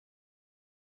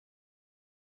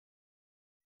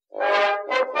Hello,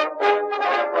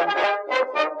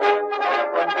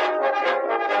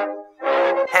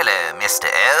 Mr.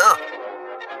 L.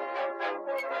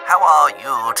 How are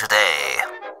you today?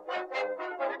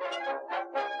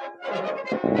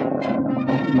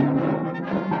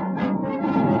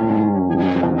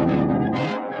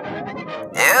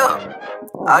 Oh,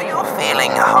 are you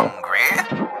feeling hungry?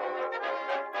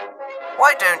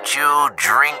 Why don't you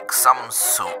drink some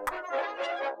soup?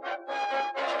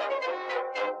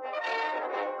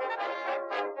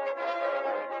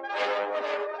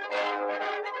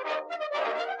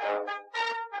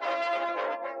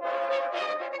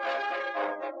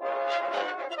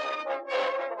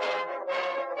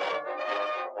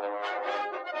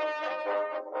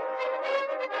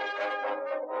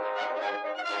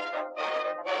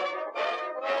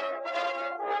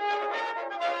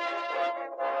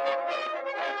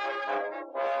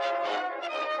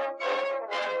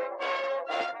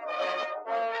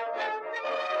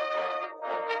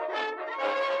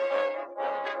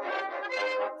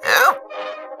 Oh?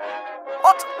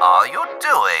 What are you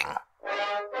doing?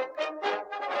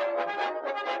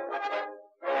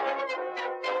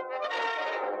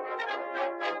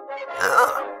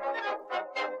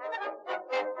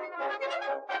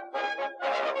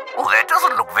 Oh, that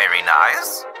doesn't look very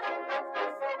nice.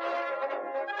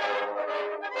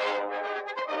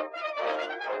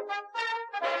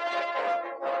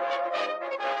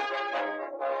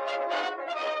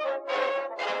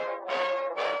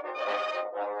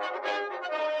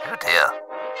 Oh dear.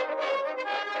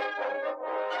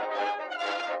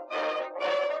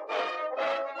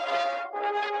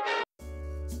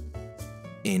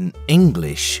 In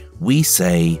English, we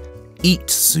say eat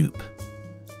soup.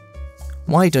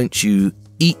 Why don't you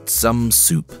eat some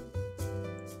soup?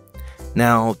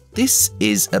 Now, this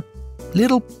is a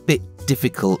little bit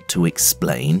difficult to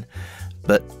explain,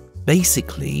 but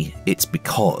basically it's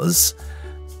because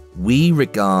we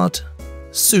regard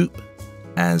soup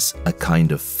as a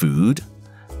kind of food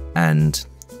and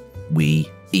we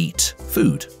eat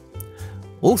food.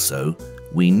 Also,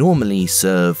 we normally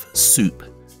serve soup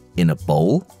in a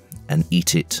bowl and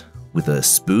eat it with a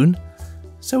spoon.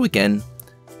 So again,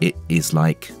 it is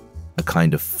like a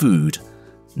kind of food,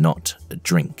 not a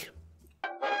drink.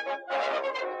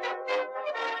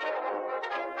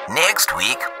 Next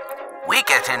week, we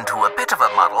get into a bit of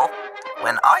a muddle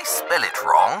when I spell it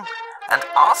wrong and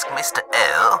ask Mr.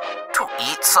 L to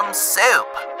eat some soap.